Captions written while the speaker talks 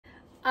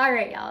All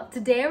right, y'all.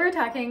 Today we're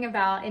talking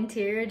about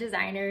interior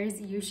designers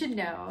you should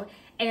know,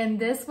 and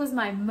this was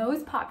my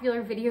most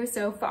popular video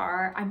so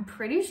far. I'm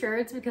pretty sure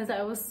it's because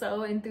I was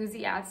so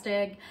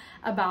enthusiastic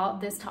about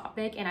this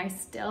topic, and I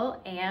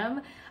still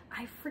am.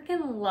 I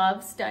freaking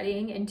love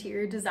studying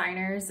interior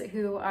designers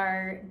who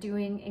are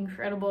doing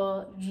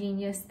incredible,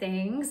 genius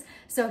things.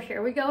 So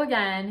here we go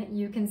again.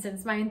 You can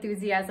sense my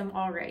enthusiasm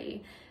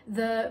already.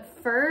 The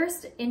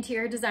first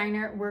interior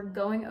designer we're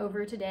going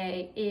over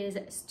today is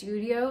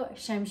Studio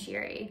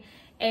Dimore.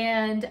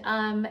 And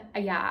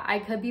yeah, I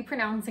could be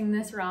pronouncing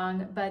this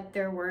wrong, but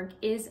their work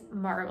is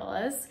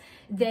marvelous.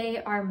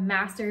 They are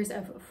masters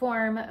of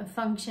form,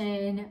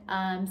 function,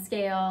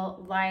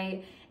 scale,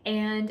 light,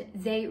 and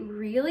they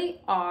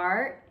really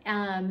are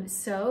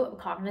so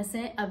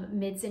cognizant of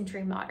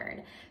mid-century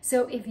modern.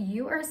 So if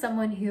you are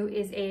someone who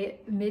is a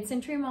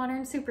mid-century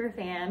modern super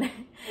fan,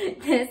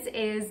 this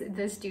is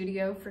the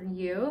studio for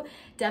you.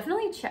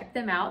 Definitely check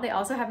them out. They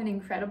also have an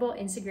incredible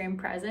Instagram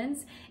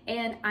presence,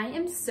 and I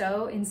am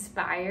so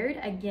inspired.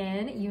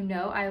 Again, you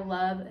know I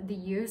love the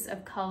use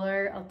of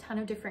color, a ton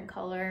of different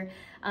color,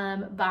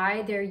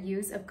 by their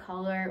use of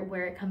color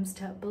where it comes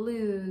to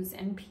blues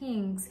and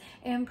pinks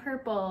and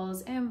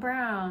purples and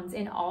browns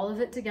and all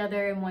of it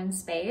together in one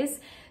space.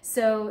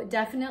 So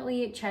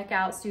definitely check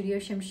out Studio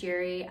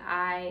Dimore.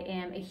 I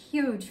am a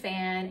huge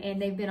fan, and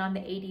they've been on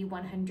the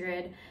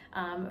 80-100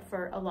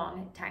 for a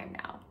long time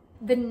now.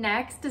 The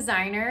next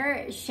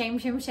designer, shame,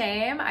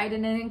 I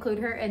didn't include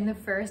her in the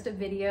first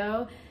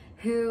video,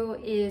 who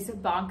is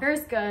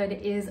bonkers good,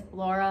 is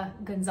Laura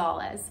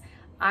Gonzalez.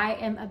 I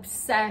am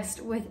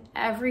obsessed with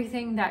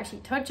everything that she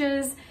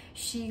touches.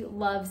 She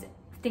loves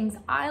things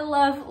I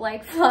love,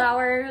 like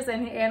flowers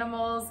and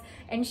animals,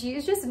 and she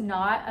is just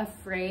not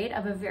afraid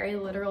of a very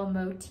literal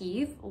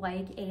motif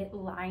like a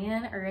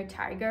lion or a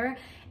tiger.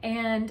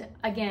 And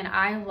again,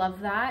 I love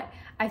that.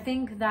 I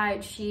think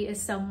that she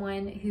is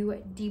someone who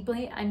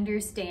deeply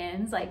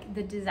understands like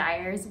the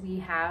desires we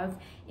have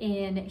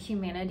in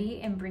humanity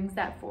and brings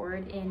that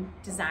forward in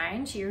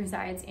design. She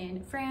resides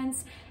in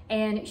France,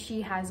 and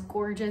she has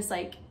gorgeous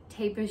like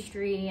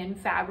tapestry and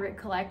fabric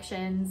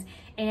collections,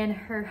 and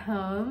her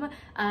home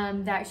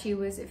that she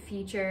was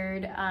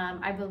featured,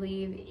 I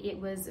believe it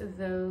was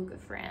Vogue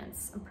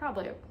France. I'm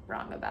probably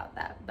wrong about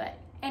that, but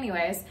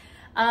anyways,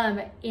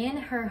 in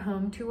her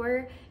home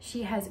tour,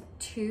 she has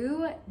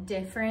 2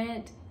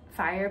 different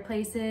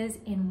fireplaces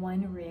in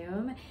one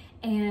room,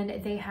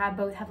 and they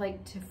both have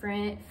like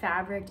different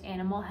fabric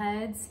animal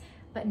heads,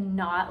 but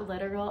not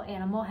literal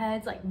animal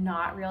heads, like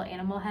not real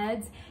animal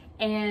heads,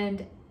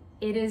 and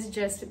it is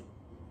just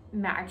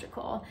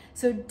magical.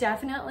 So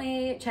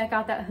definitely check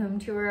out that home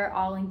tour.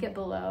 I'll link it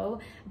below.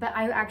 But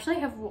I actually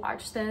have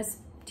watched this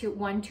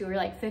one tour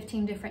like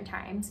 15 different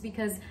times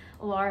because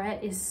Laura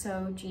is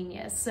so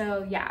genius.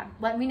 So yeah,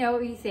 let me know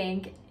what you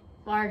think.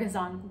 Laura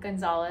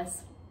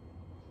Gonzalez,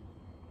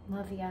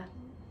 love ya.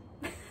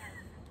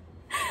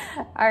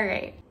 All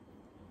right.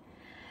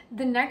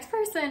 The next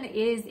person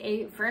is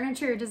a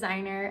furniture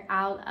designer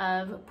out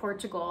of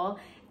Portugal,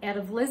 out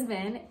of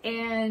Lisbon,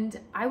 and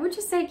I would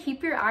just say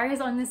keep your eyes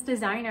on this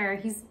designer.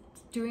 He's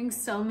doing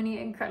so many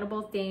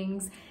incredible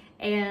things,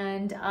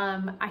 and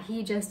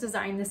he just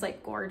designed this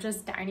like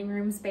gorgeous dining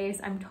room space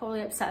I'm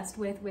totally obsessed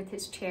with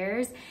his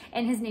chairs,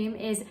 and his name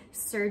is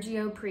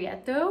Sergio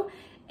Prieto,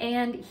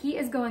 and he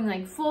is going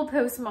like full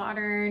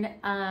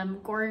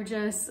postmodern,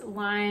 gorgeous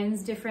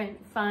lines,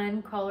 different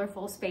fun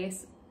colorful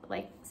space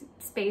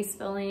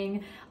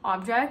filling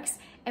objects.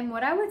 And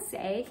what I would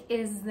say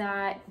is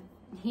that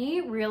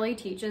he really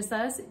teaches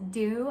us,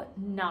 do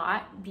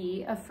not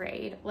be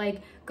afraid.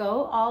 Like,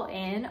 go all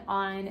in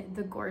on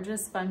the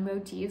gorgeous fun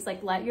motifs,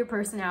 like let your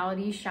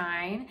personality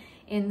shine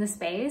in the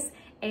space.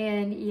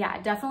 And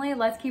yeah, definitely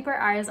let's keep our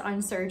eyes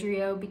on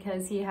Sergio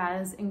because he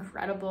has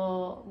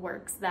incredible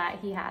works that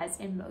he has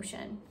in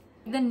motion.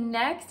 The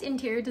next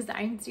interior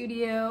design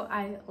studio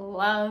I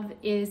love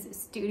is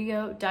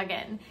Studio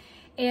Dimore.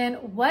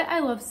 And what I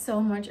love so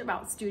much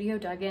about Studio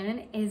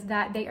Dimore is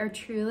that they are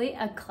truly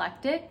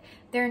eclectic.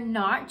 They're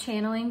not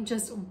channeling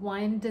just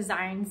one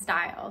design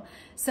style.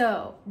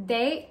 So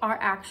they are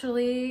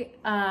actually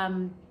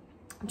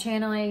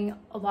channeling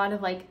a lot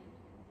of like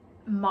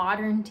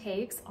modern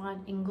takes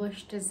on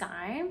English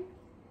design.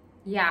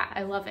 Yeah,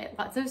 I love it.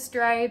 Lots of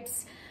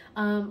stripes,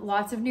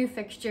 lots of new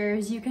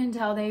fixtures. You can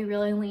tell they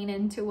really lean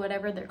into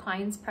whatever their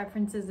client's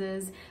preferences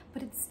is,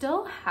 but it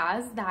still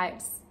has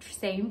that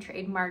same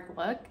trademark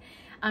look.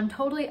 I'm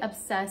totally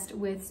obsessed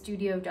with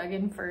Studio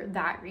Dimore for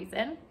that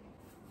reason.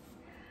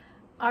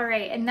 All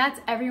right, and that's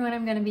everyone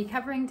I'm gonna be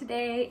covering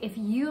today. If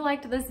you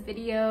liked this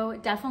video,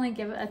 definitely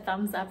give it a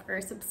thumbs up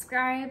or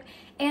subscribe,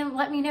 and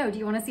let me know, do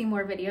you wanna see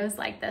more videos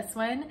like this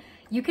one?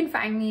 You can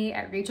find me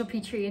at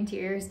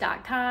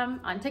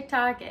rachaelinteriors.com, on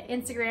TikTok,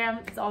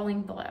 Instagram, it's all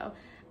linked below.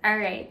 All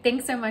right,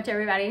 thanks so much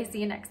everybody,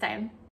 see you next time.